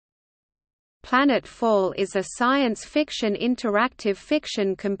Planetfall is a science fiction interactive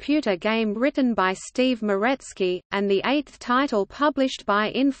fiction computer game written by Steve Meretzky, and the eighth title published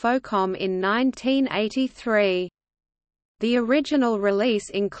by Infocom in 1983. The original release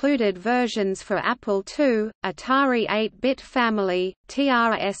included versions for Apple II, Atari 8-bit family,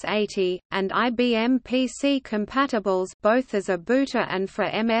 TRS-80, and IBM PC compatibles, both as a booter and for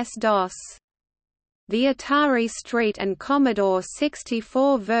MS-DOS. The Atari ST and Commodore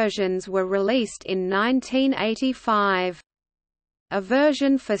 64 versions were released in 1985. A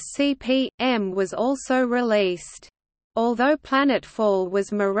version for CP/M was also released. Although Planetfall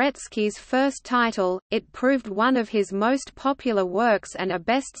was Meretzky's first title, it proved one of his most popular works and a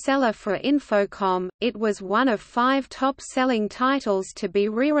bestseller for Infocom. It was one of 5 top-selling titles to be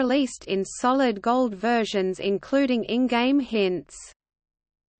re-released in solid gold versions, including in-game hints.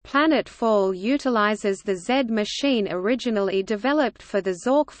 Planetfall utilizes the Z machine originally developed for the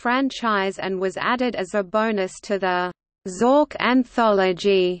Zork franchise and was added as a bonus to the Zork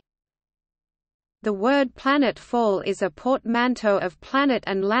Anthology. The word planetfall is a portmanteau of planet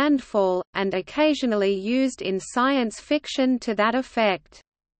and landfall, and occasionally used in science fiction to that effect.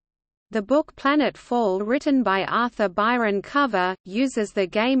 The book Planetfall, written by Arthur Byron Cover, uses the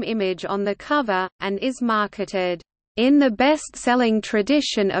game image on the cover, and is marketed in the best-selling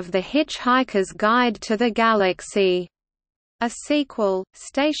tradition of The Hitchhiker's Guide to the Galaxy. A sequel,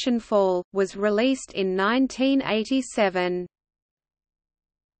 Stationfall, was released in 1987.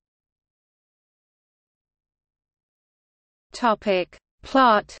 Topic: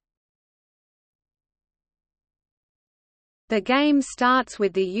 Plot. The game starts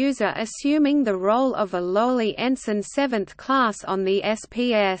with the user assuming the role of a lowly ensign 7th class on the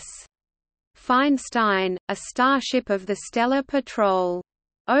SPS Feinstein, a starship of the Stellar Patrol.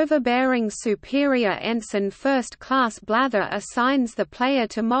 Overbearing Superior Ensign First Class Blather assigns the player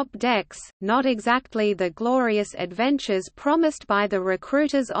to mop decks, not exactly the glorious adventures promised by the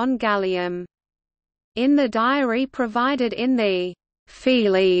recruiters on Gallium. In the diary provided in the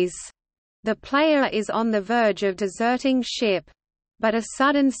Feelies, the player is on the verge of deserting ship. But a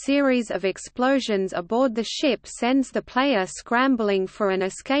sudden series of explosions aboard the ship sends the player scrambling for an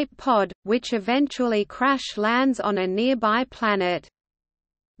escape pod, which eventually crash-lands on a nearby planet.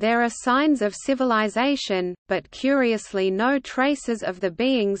 There are signs of civilization, but curiously no traces of the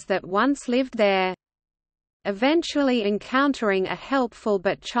beings that once lived there. Eventually encountering a helpful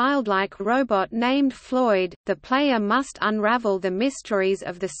but childlike robot named Floyd, the player must unravel the mysteries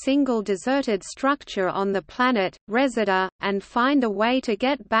of the single deserted structure on the planet, Resida, and find a way to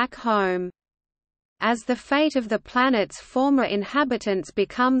get back home. As the fate of the planet's former inhabitants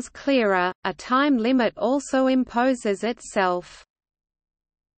becomes clearer, a time limit also imposes itself.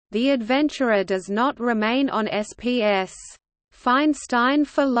 The adventurer does not remain on SPS Feinstein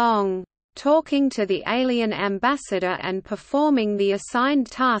for long. Talking to the alien ambassador and performing the assigned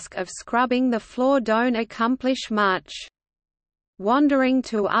task of scrubbing the floor don't accomplish much. Wandering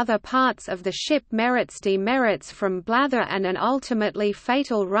to other parts of the ship merits demerits from blather and an ultimately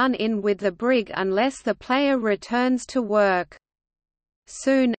fatal run-in with the brig unless the player returns to work.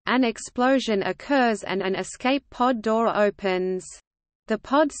 Soon, an explosion occurs and an escape pod door opens. The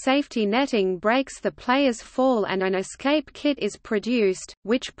pod safety netting breaks the player's fall and an escape kit is produced,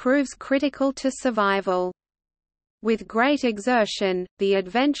 which proves critical to survival. With great exertion, the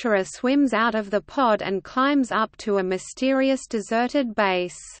adventurer swims out of the pod and climbs up to a mysterious deserted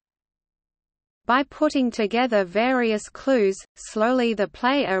base. By putting together various clues, slowly the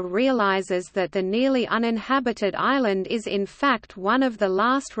player realizes that the nearly uninhabited island is in fact one of the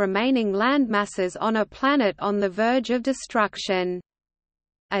last remaining landmasses on a planet on the verge of destruction.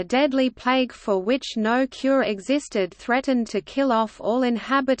 A deadly plague for which no cure existed threatened to kill off all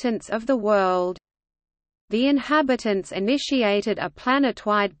inhabitants of the world. The inhabitants initiated a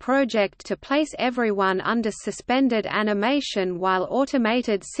planet-wide project to place everyone under suspended animation while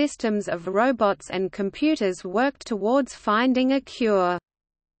automated systems of robots and computers worked towards finding a cure.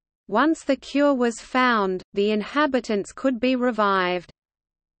 Once the cure was found, the inhabitants could be revived.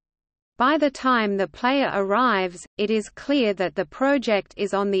 By the time the player arrives, it is clear that the project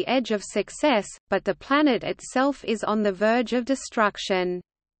is on the edge of success, but the planet itself is on the verge of destruction.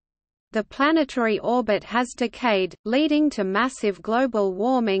 The planetary orbit has decayed, leading to massive global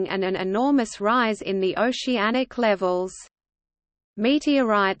warming and an enormous rise in the oceanic levels.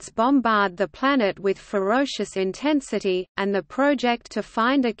 Meteorites bombard the planet with ferocious intensity, and the project to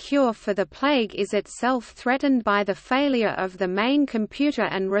find a cure for the plague is itself threatened by the failure of the main computer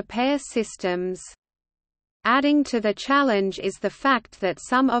and repair systems. Adding to the challenge is the fact that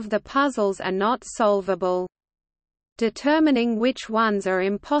some of the puzzles are not solvable. Determining which ones are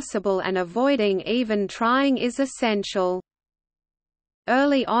impossible and avoiding even trying is essential.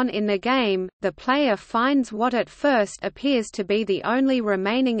 Early on in the game, the player finds what at first appears to be the only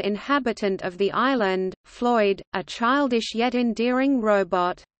remaining inhabitant of the island, Floyd, a childish yet endearing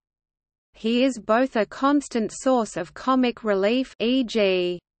robot. He is both a constant source of comic relief,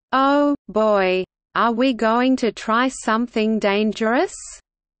 e.g., "Oh, boy! Are we going to try something dangerous?"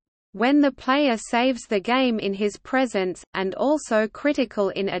 when the player saves the game in his presence, and also critical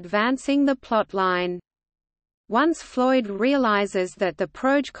in advancing the plotline. Once Floyd realizes that the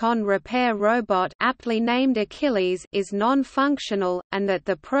Progecon repair robot, aptly named Achilles, is non-functional, and that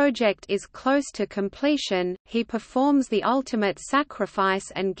the project is close to completion, he performs the ultimate sacrifice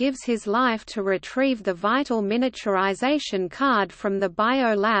and gives his life to retrieve the vital miniaturization card from the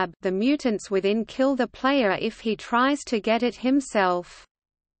biolab. The mutants within kill the player if he tries to get it himself.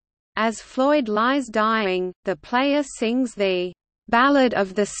 As Floyd lies dying, the player sings the "Ballad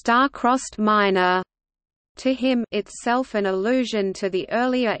of the Star-Crossed Miner" to him, itself an allusion to the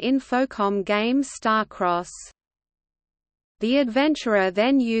earlier Infocom game Starcross. The adventurer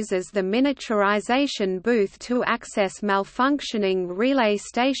then uses the miniaturization booth to access malfunctioning relay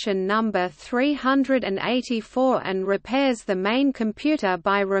station number 384 and repairs the main computer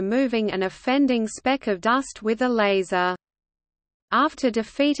by removing an offending speck of dust with a laser. After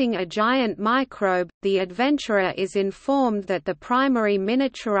defeating a giant microbe, the adventurer is informed that the primary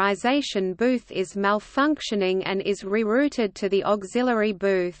miniaturization booth is malfunctioning and is rerouted to the auxiliary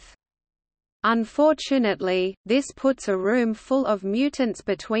booth. Unfortunately, this puts a room full of mutants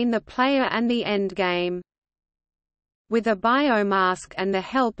between the player and the endgame. With a biomask and the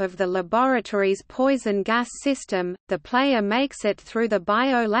help of the laboratory's poison gas system, the player makes it through the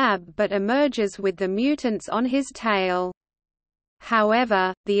biolab but emerges with the mutants on his tail.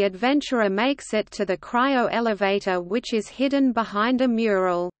 However, the adventurer makes it to the cryo-elevator, which is hidden behind a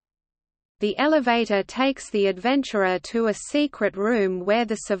mural. The elevator takes the adventurer to a secret room where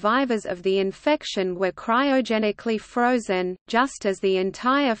the survivors of the infection were cryogenically frozen, just as the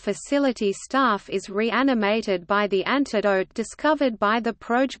entire facility staff is reanimated by the antidote discovered by the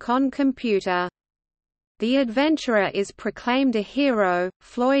Progecon computer. The adventurer is proclaimed a hero,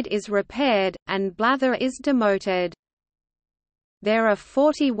 Floyd is repaired, and Blather is demoted. There are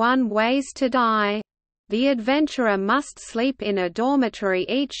 41 ways to die. The adventurer must sleep in a dormitory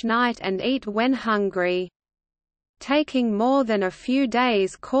each night and eat when hungry. Taking more than a few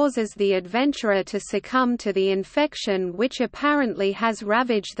days causes the adventurer to succumb to the infection, which apparently has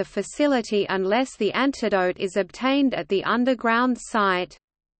ravaged the facility unless the antidote is obtained at the underground site.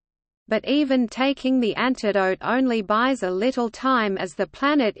 But even taking the antidote only buys a little time as the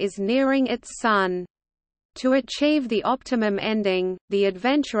planet is nearing its sun. To achieve the optimum ending, the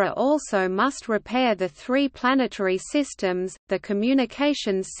adventurer also must repair the 3 planetary systems, the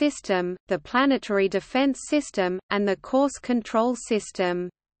communications system, the planetary defense system, and the course control system.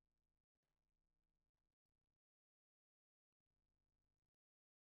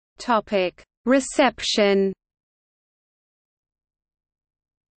 Reception.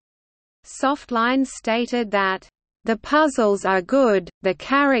 Softline stated that, "The puzzles are good, the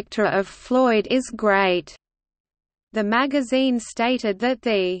character of Floyd is great." The magazine stated that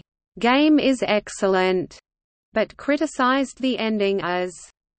the game is excellent, but criticized the ending as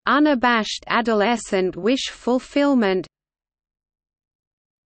unabashed adolescent wish fulfillment,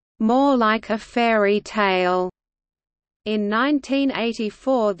 more like a fairy tale. In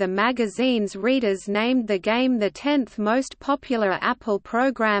 1984, the magazine's readers named the game the 10th most popular Apple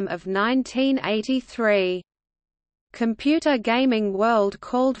program of 1983. Computer Gaming World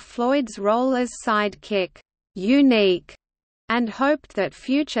called Floyd's role as sidekick unique, and hoped that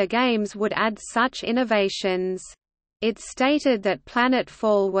future games would add such innovations. It stated that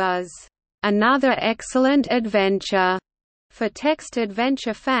Planetfall was another excellent adventure for text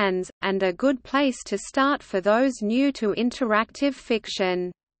adventure fans, and a good place to start for those new to interactive fiction.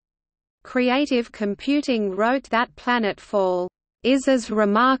 Creative Computing wrote that Planetfall is as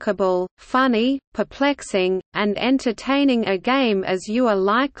remarkable, funny, perplexing, and entertaining a game as you are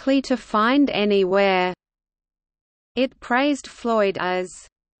likely to find anywhere. It praised Floyd as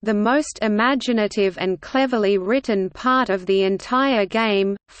the most imaginative and cleverly written part of the entire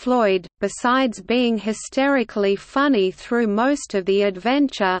game. Floyd, besides being hysterically funny through most of the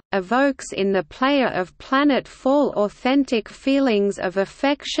adventure, evokes in the player of Planetfall authentic feelings of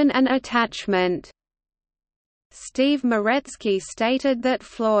affection and attachment. Steve Moretsky stated that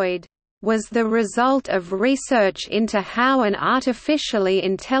Floyd was the result of research into how an artificially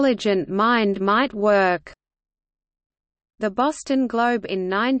intelligent mind might work. The Boston Globe in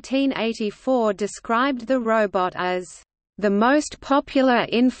 1984 described the robot as the most popular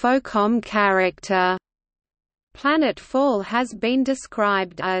Infocom character. Planetfall has been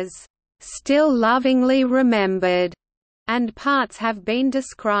described as still lovingly remembered, and parts have been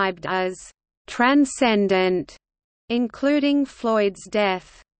described as transcendent, including Floyd's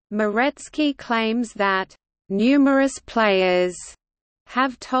death. Moretzky claims that numerous players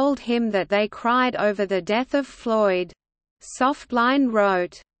have told him that they cried over the death of Floyd. Softline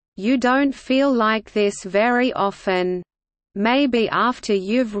wrote, "You don't feel like this very often. Maybe after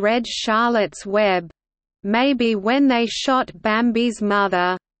you've read Charlotte's Web. Maybe when they shot Bambi's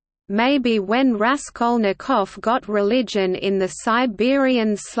mother. Maybe when Raskolnikov got religion in the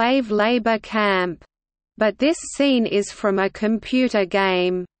Siberian slave labor camp. But this scene is from a computer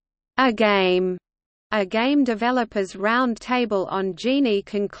game. A game." A game developers roundtable on Genie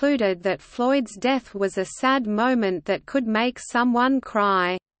concluded that Floyd's death was a sad moment that could make someone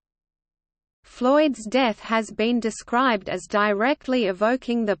cry. Floyd's death has been described as directly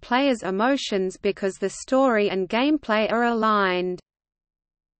evoking the player's emotions because the story and gameplay are aligned.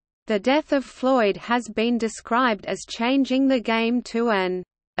 The death of Floyd has been described as changing the game to an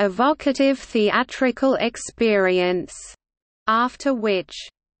evocative theatrical experience, after which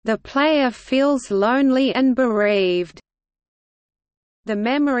the player feels lonely and bereaved. The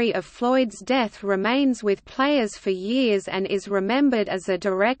memory of Floyd's death remains with players for years and is remembered as a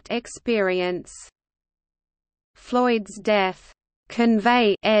direct experience. Floyd's death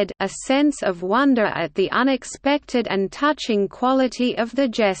conveyed a sense of wonder at the unexpected and touching quality of the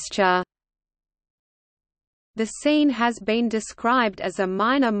gesture. The scene has been described as a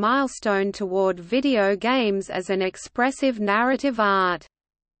minor milestone toward video games as an expressive narrative art.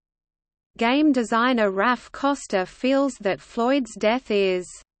 Game designer Raf Costa feels that Floyd's death is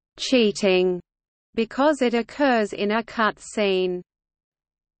cheating because it occurs in a cutscene.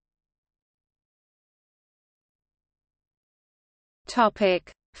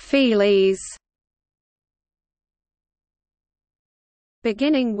 Feelies.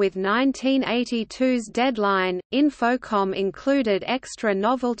 Beginning with 1982's Deadline, Infocom included extra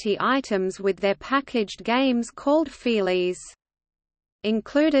novelty items with their packaged games called Feelies.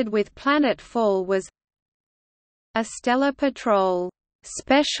 Included with Planetfall was a Stellar Patrol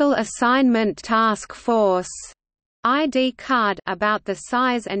Special Assignment Task Force ID card about the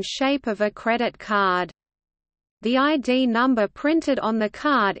size and shape of a credit card. The ID number printed on the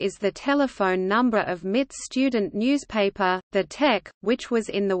card is the telephone number of MIT's student newspaper, The Tech, which was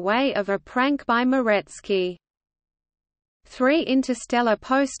in the way of a prank by Moretzky. 3 interstellar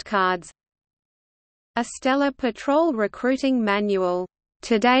postcards. A Stellar Patrol recruiting manual.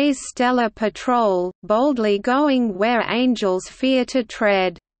 Today's Stellar Patrol, boldly going where angels fear to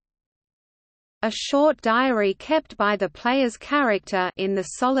tread. A short diary kept by the player's character in the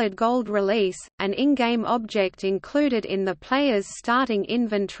Solid Gold release, an in-game object included in the player's starting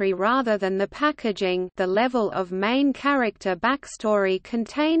inventory rather than the packaging. The level of main character backstory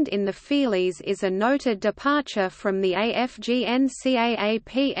contained in the Feelies is a noted departure from the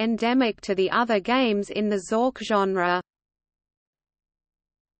AFGNCAAP endemic to the other games in the Zork genre.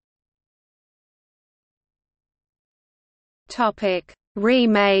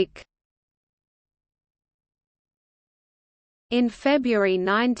 Remake. In February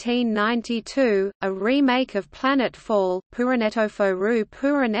 1992, a remake of Planetfall,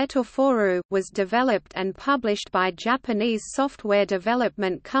 Puranetoforu, was developed and published by Japanese software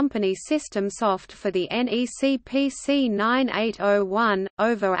development company SystemSoft for the NEC PC 9801,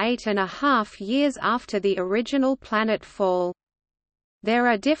 over 8.5 years after the original Planetfall. There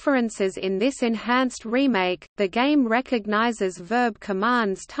are differences in this enhanced remake. The game recognizes verb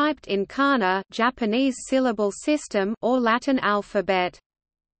commands typed in kana, Japanese syllable system, or Latin alphabet.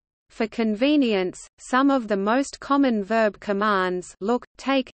 For convenience, some of the most common verb commands look,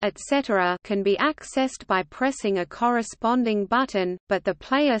 take, etc. can be accessed by pressing a corresponding button, but the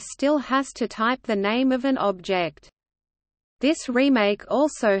player still has to type the name of an object. This remake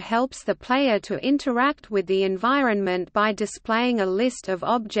also helps the player to interact with the environment by displaying a list of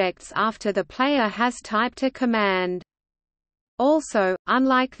objects after the player has typed a command. Also,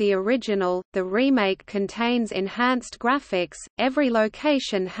 unlike the original, the remake contains enhanced graphics. Every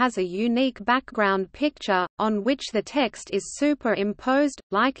location has a unique background picture, on which the text is superimposed,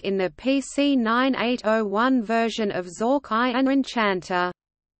 like in the PC 9801 version of Zork I and Enchanter.